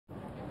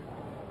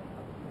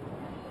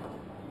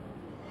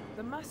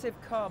The massive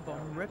car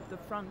bomb ripped the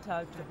front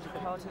out of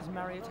Jakarta's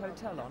Marriott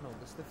Hotel on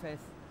August the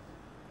 5th.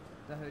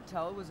 The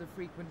hotel was a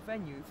frequent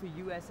venue for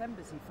US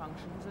embassy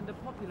functions and a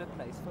popular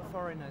place for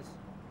foreigners.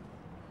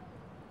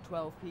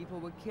 12 people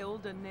were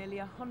killed and nearly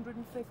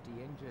 150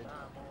 injured.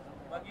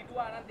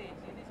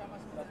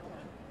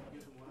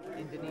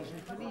 Indonesian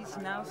police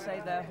now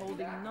say they're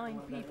holding 9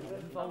 people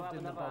involved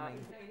in the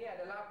bombing.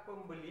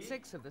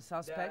 6 of the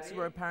suspects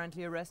were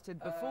apparently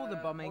arrested before the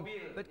bombing,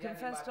 but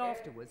confessed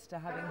afterwards to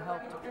having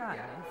helped plan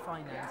and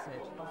finance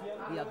it.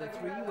 The other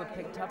 3 were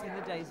picked up in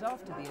the days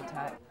after the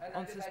attack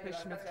on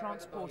suspicion of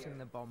transporting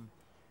the bomb.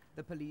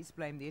 The police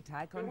blame the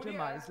attack on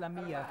Jemaah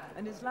Islamiyah,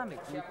 an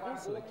Islamic group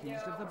also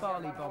accused of the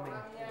Bali bombing.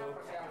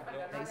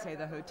 They say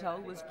the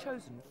hotel was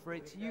chosen for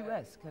its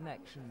US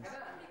connections.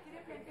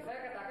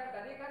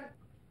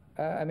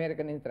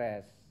 American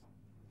interests.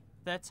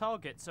 Their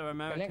targets are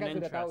American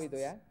interests.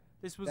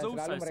 This was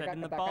also said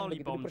in the Bali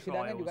bomb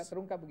trials.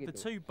 The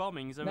 2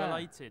 bombings are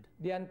related.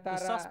 The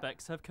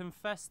suspects have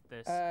confessed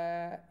this.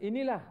 The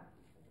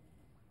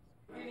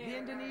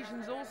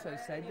Indonesians also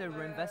said they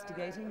were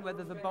investigating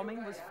whether the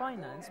bombing was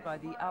financed by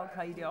the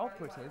Al-Qaeda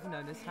operative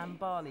known as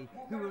Hambali,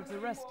 who was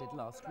arrested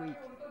last week.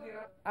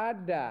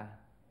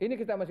 Ini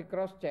kita masih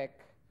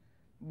cross-check.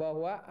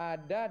 We're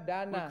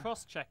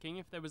cross-checking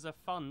if there was a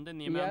fund in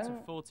the amount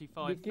of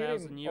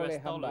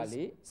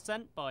 $45,000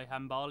 sent by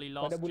Hambali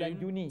last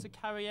June to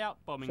carry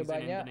out bombings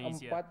in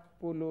Indonesia.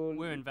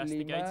 We're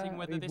investigating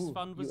whether this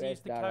fund was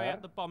used to carry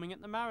out the bombing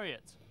at the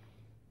Marriott.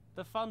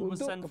 The fund was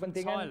sent from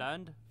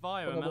Thailand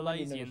via a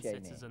Malaysian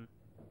citizen.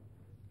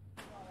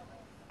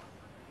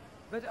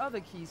 But other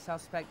key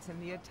suspects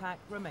in the attack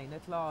remain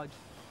at large.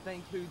 They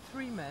include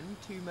 3 men,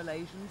 2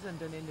 Malaysians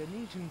and an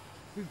Indonesian,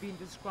 who've been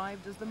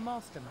described as the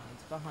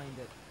masterminds behind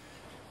it.